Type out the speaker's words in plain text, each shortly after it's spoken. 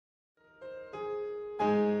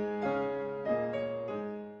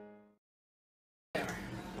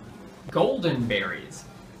Goldenberries.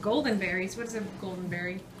 Goldenberries? What is a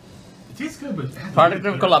goldenberry? It tastes good, but Product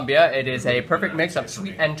of Colombia, it is a perfect mix of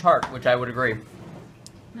sweet and tart, which I would agree.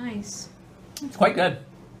 Nice. It's quite good.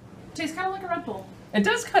 Tastes kind of like a Red Bull. It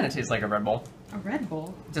does kind of taste like a Red Bull. A Red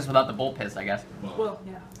Bull? Just without the bull piss, I guess. Well,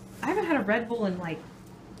 yeah. I haven't had a Red Bull in like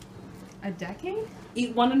a decade.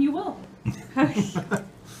 Eat one and you will.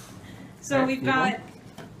 So we've got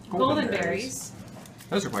goldenberries.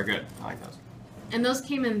 Those are quite good. I like those. And those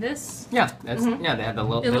came in this? Yeah, that's, yeah, they have the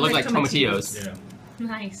little, They they look look like like tomatillos. Yeah.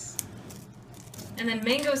 Nice. And then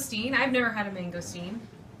mangosteen. I've never had a mangosteen.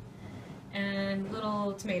 And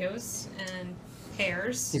little tomatoes and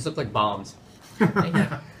pears. These look like bombs.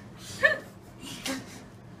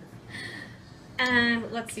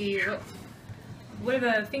 And let's see, what are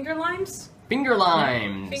the finger limes? Finger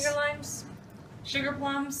limes. Finger limes, sugar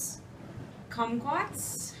plums,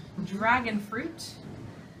 kumquats, dragon fruit,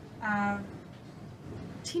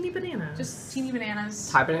 Teeny bananas. just teeny bananas.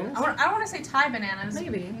 Thai bananas? I don't want to say Thai bananas.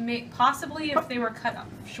 Maybe. Possibly if they were cut up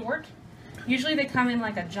short. Usually they come in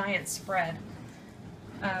like a giant spread.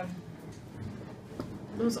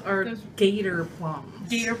 Those are Those- gator plums.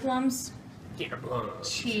 Gator plums, Gator plums.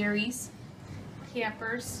 cherries,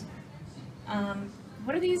 peppers.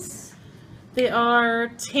 What are these? They are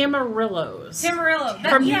tamarillos. Tamarillo.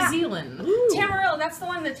 From yeah. New Zealand. Tamarillo, that's the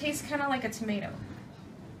one that tastes kind of like a tomato.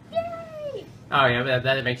 Yay! Oh yeah,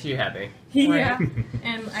 that makes you happy. Yeah.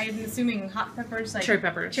 And I'm assuming hot peppers, like Cherry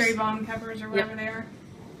peppers. cherry bomb peppers or whatever they are.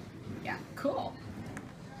 Yeah, cool.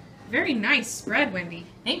 Very nice spread, Wendy.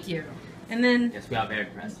 Thank you. And then Yes, we are very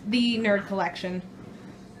impressed. the nerd collection,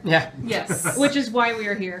 Yeah. Yes. which is why we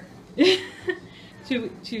are here.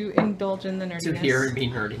 to indulge in the nerdiness. To hear and be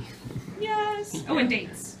nerdy. Yes. Oh, and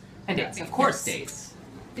dates. And dates, of course, dates.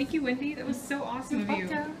 Thank you, Wendy. That was so awesome of you.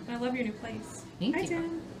 welcome. I love your new place. Thank Hi, you.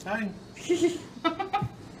 Tim. Hi.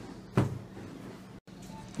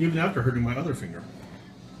 Even after hurting my other finger.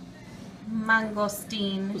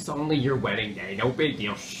 Mangosteen. It's only your wedding day, no big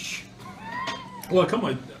deal. Shh. Well, I cut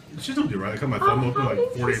my. She told me right. I cut my thumb open like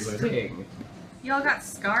 4 days later. Interesting. Y'all got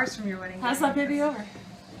scars from your wedding. How's day. that baby over?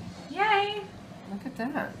 Yay! Look at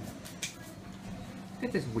that. Look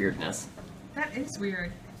at this weirdness. That is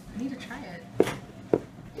weird. I need to try it.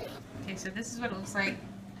 Okay, so this is what it looks like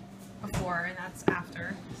before, and that's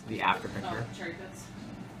after. This is the after picture. cherry bits.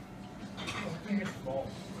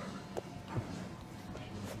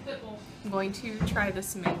 I'm going to try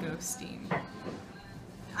this mangosteen.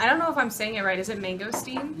 I don't know if I'm saying it right. Is it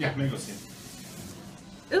mangosteen? Yeah, mangosteen.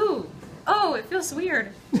 Ooh! Oh, it feels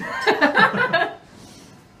weird.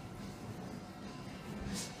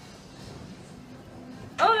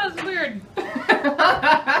 Oh, that was weird. Oh,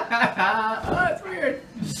 that's weird.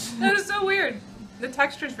 That is so weird. The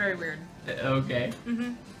texture is very weird. Okay.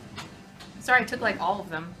 Mm-hmm. Sorry, I took like all of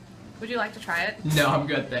them. Would you like to try it? No, I'm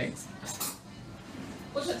good, thanks.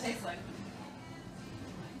 What should it taste like?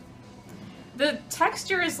 The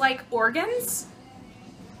texture is like organs.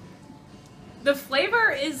 The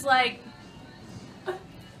flavor is like, I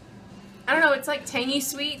don't know, it's like tangy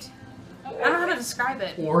sweet. I don't know how to describe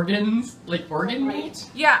it. Organs? Like organ meat?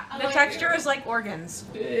 Yeah, I the like texture it. is like organs.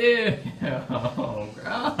 Ew,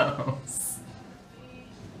 gross.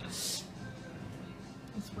 It's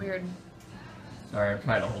weird. Sorry, I'm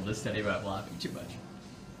trying to hold this steady, but I'm laughing too much.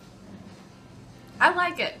 I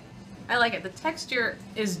like it. I like it. The texture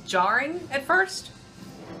is jarring at first,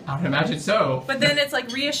 I would imagine so. but then it's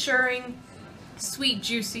like reassuring, sweet,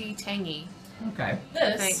 juicy, tangy. Okay.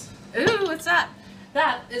 I think. Ooh, what's that?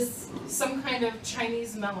 That is some kind of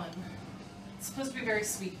Chinese melon. It's supposed to be very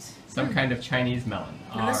sweet. Some kind of Chinese melon.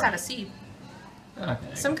 And this had a Alright. seed.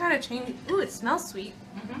 Okay. Some kind of change. Ooh, it smells sweet.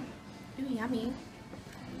 Mm-hmm. Ooh, yummy.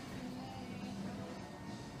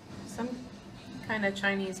 Some kind of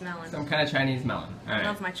Chinese melon. Some kind of Chinese melon. I Alright.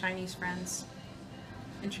 love my Chinese friends.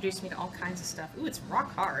 Introduced me to all kinds of stuff. Ooh, it's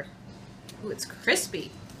rock hard. Ooh, it's crispy.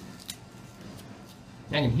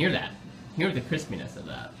 I can hear that. Hear the crispiness of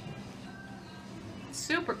that.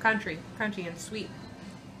 Super crunchy and sweet.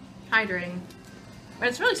 Hydrating. But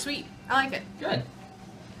it's really sweet. I like it. Good.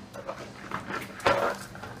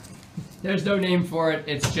 There's no name for it.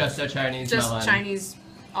 It's just a Chinese Just melon. Chinese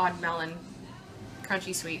odd melon.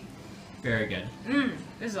 Crunchy sweet. Very good. Mmm,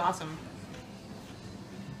 this is awesome.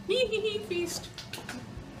 Hee hee hee feast.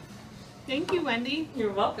 Thank you, Wendy.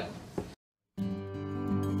 You're welcome.